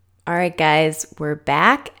All right, guys, we're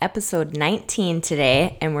back, episode 19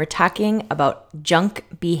 today, and we're talking about junk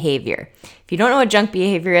behavior. If you don't know what junk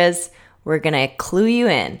behavior is, we're going to clue you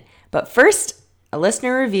in. But first, a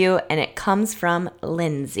listener review, and it comes from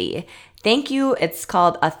Lindsay. Thank you. It's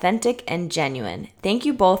called Authentic and Genuine. Thank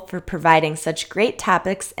you both for providing such great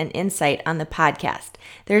topics and insight on the podcast.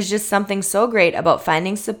 There's just something so great about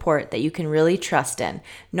finding support that you can really trust in.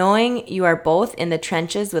 Knowing you are both in the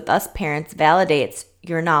trenches with us parents validates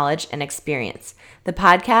your knowledge and experience. The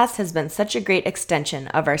podcast has been such a great extension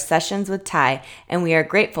of our sessions with Ty, and we are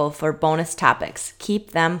grateful for bonus topics. Keep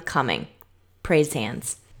them coming. Praise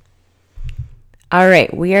hands. All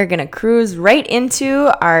right, we are going to cruise right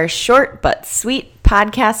into our short but sweet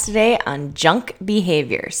podcast today on junk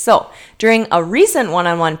behavior. So, during a recent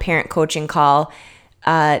one-on-one parent coaching call,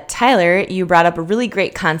 Tyler, you brought up a really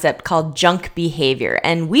great concept called junk behavior,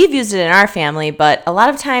 and we've used it in our family, but a lot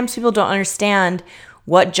of times people don't understand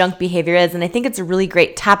what junk behavior is, and I think it's a really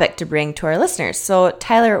great topic to bring to our listeners. So,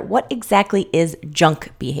 Tyler, what exactly is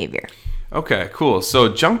junk behavior? Okay, cool. So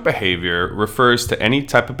junk behavior refers to any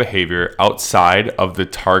type of behavior outside of the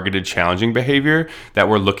targeted challenging behavior that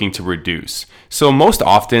we're looking to reduce. So most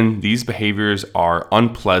often these behaviors are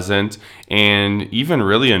unpleasant and even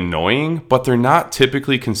really annoying, but they're not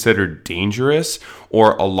typically considered dangerous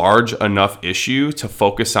or a large enough issue to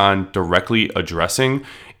focus on directly addressing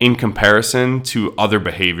in comparison to other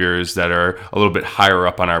behaviors that are a little bit higher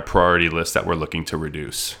up on our priority list that we're looking to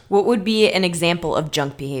reduce. What would be an example of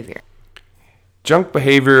junk behavior? Junk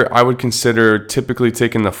behavior I would consider typically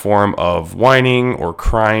taking the form of whining or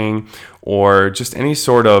crying or just any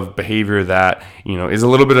sort of behavior that, is a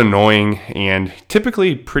little bit annoying and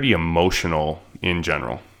typically pretty emotional in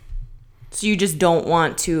general. So you just don't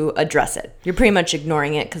want to address it. You're pretty much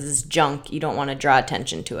ignoring it because it's junk. You don't want to draw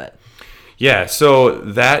attention to it. Yeah, so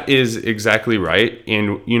that is exactly right.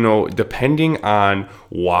 And, depending on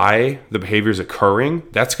why the behavior is occurring,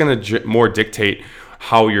 that's going to more dictate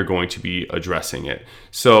how you're going to be addressing it.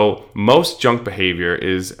 So most junk behavior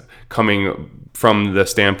is coming from the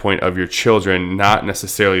standpoint of your children not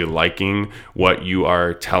necessarily liking what you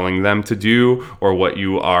are telling them to do or what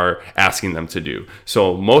you are asking them to do.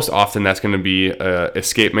 So most often that's going to be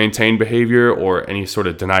escape maintain behavior or any sort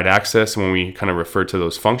of denied access when we kind of refer to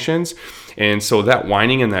those functions. And so that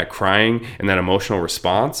whining and that crying and that emotional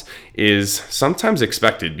response is sometimes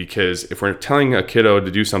expected, because if we're telling a kiddo to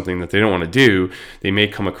do something that they don't want to do, they may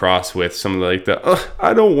come across with some like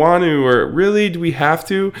I don't want to, or really, do we have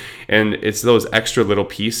to? And it's those extra little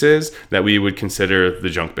pieces that we would consider the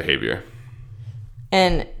junk behavior.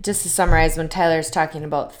 And just to summarize, when Tyler's talking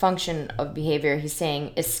about function of behavior, he's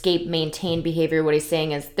saying escape, maintain behavior. What he's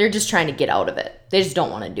saying is they're just trying to get out of it. They just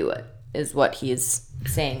don't want to do it, is what he's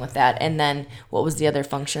saying with that. And then what was the other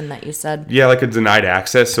function that you said? Yeah, like a denied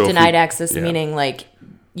access. So denied access, meaning like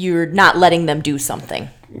you're not letting them do something.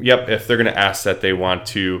 Yep. If they're going to ask that they want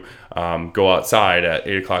to go outside at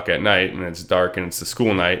 8 o'clock at night and it's dark and it's the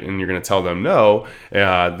school night and you're going to tell them no,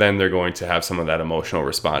 then they're going to have some of that emotional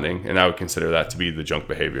responding. And I would consider that to be the junk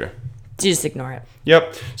behavior. Just ignore it.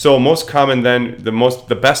 Yep. So most common then,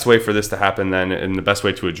 the best way for this to happen then, and the best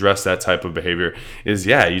way to address that type of behavior is,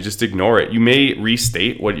 you just ignore it. You may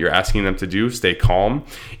restate what you're asking them to do, stay calm,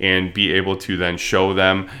 and be able to then show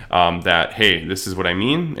them that, hey, this is what I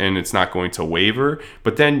mean, and it's not going to waver.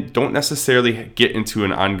 But then don't necessarily get into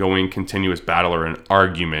an ongoing continuous battle or an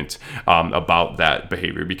argument about that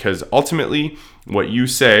behavior, because ultimately what you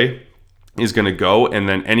say is going to go, and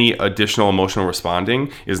then any additional emotional responding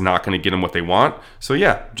is not going to get them what they want. So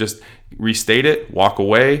just restate it, walk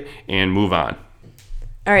away, and move on.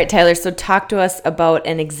 All right, Tyler, so talk to us about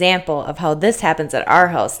an example of how this happens at our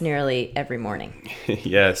house nearly every morning.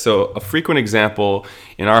 Yeah, so a frequent example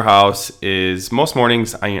in our house is most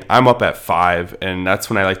mornings I'm up at 5, and that's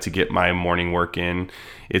when I like to get my morning work in.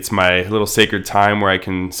 It's my little sacred time where I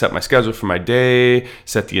can set my schedule for my day,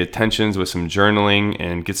 set the intentions with some journaling,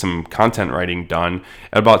 and get some content writing done.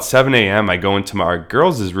 At about 7 a.m., I go into our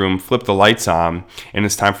girls' room, flip the lights on, and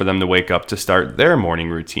it's time for them to wake up to start their morning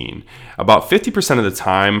routine. About 50% of the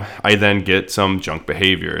time, I then get some junk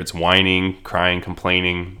behavior. It's whining, crying,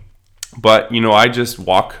 complaining. But, I just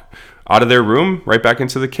walk out of their room, right back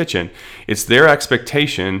into the kitchen. It's their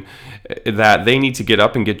expectation that they need to get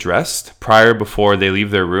up and get dressed before they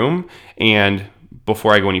leave their room. And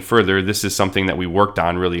before I go any further, this is something that we worked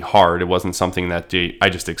on really hard. It wasn't something that I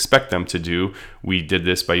just expect them to do. We did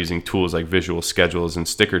this by using tools like visual schedules and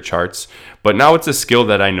sticker charts. But now it's a skill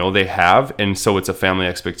that I know they have, and so it's a family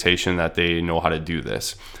expectation that they know how to do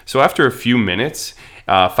this. So after a few minutes,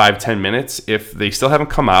 5-10 minutes, if they still haven't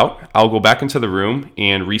come out, I'll go back into the room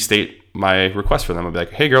and restate my request for them. I'll be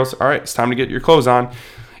like, hey girls, all right, it's time to get your clothes on.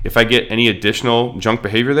 If I get any additional junk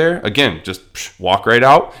behavior there, again, just walk right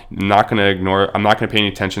out. I'm not going to pay any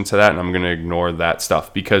attention to that, and I'm going to ignore that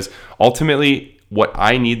stuff, because ultimately what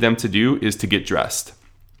I need them to do is to get dressed.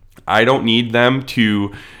 I don't need them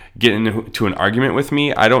to get into an argument with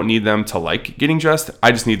me. I don't need them to like getting dressed.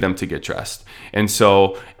 I just need them to get dressed. And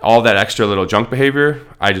so all that extra little junk behavior,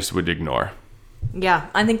 I just would ignore. Yeah,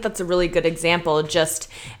 I think that's a really good example. Just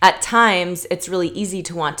at times, it's really easy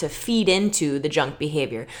to want to feed into the junk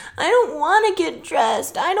behavior. I don't want to get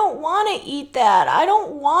dressed. I don't want to eat that.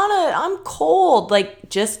 I'm cold. Like,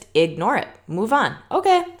 just ignore it. Move on.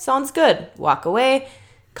 Okay, sounds good. Walk away.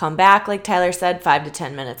 Come back, like Tyler said, 5 to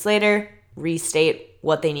 10 minutes later. Restate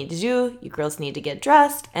what they need to do. You girls need to get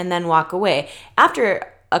dressed, and then walk away.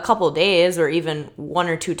 After a couple of days or even 1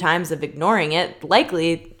 or 2 times of ignoring it,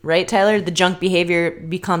 likely, right, Tyler, the junk behavior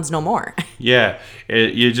becomes no more. Yeah,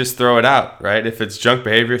 you just throw it out, right? If it's junk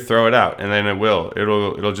behavior, throw it out, and then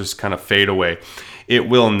it'll just kind of fade away. It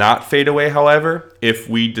will not fade away, however, if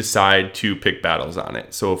we decide to pick battles on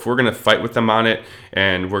it. So if we're going to fight with them on it,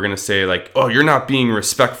 and we're going to say like, oh, you're not being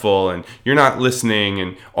respectful and you're not listening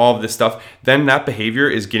and all of this stuff, then that behavior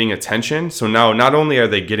is getting attention. So now not only are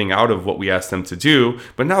they getting out of what we asked them to do,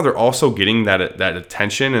 but now they're also getting that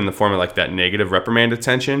attention in the form of like that negative reprimand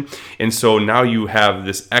attention. And so now you have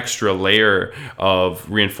this extra layer of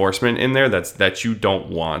reinforcement in there that you don't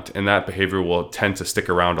want. And that behavior will tend to stick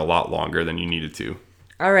around a lot longer than you need it to.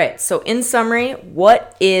 All right. So in summary,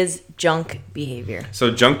 what is junk behavior?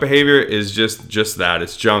 So junk behavior is just that.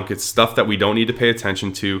 It's junk. It's stuff that we don't need to pay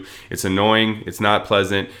attention to. It's annoying. It's not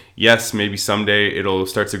pleasant. Yes, maybe someday it'll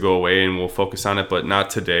start to go away and we'll focus on it, but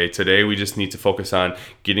not today. Today we just need to focus on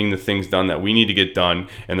getting the things done that we need to get done,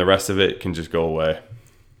 and the rest of it can just go away.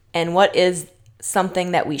 And what is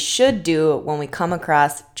something that we should do when we come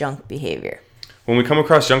across junk behavior? When we come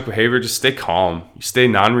across junk behavior, just stay calm, stay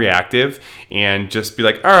non-reactive, and just be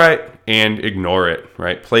like, all right, and ignore it,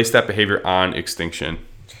 right? Place that behavior on extinction.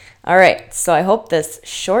 All right, so I hope this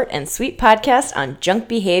short and sweet podcast on junk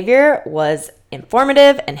behavior was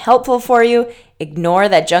informative and helpful for you. Ignore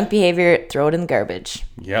that junk behavior, throw it in the garbage.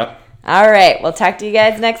 Yep. All right, we'll talk to you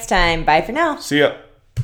guys next time. Bye for now. See ya.